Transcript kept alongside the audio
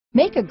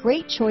Make a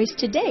great choice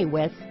today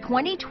with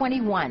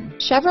 2021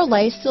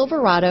 Chevrolet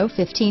Silverado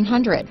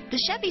 1500.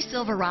 The Chevy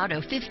Silverado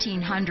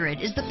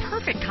 1500 is the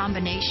perfect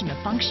combination of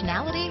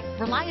functionality,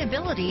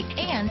 reliability,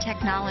 and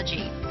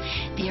technology.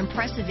 The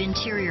impressive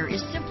interior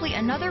is simply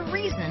another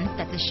reason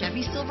that the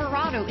Chevy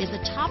Silverado is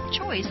a top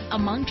choice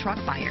among truck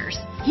buyers.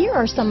 Here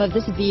are some of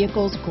this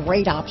vehicle's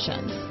great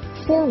options: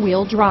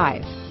 four-wheel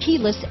drive,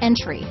 keyless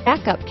entry,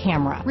 backup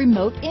camera,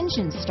 remote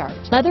engine start,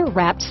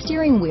 leather-wrapped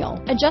steering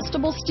wheel,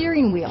 adjustable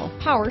steering wheel,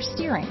 power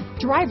steering,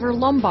 driver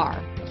lumbar,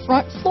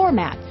 front floor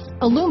mats,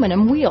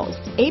 aluminum wheels,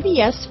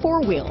 ABS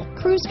four-wheel,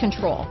 cruise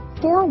control,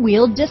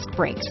 four-wheel disc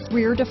brakes,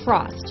 rear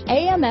defrost,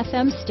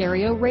 AM/FM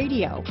stereo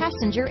radio,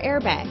 passenger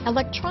airbag,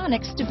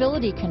 electronic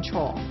stability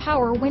control,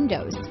 power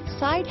windows,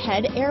 side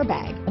head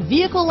airbag. A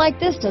vehicle like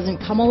this doesn't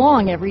come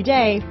along every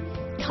day.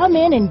 Come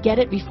in and get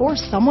it before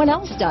someone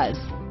else does.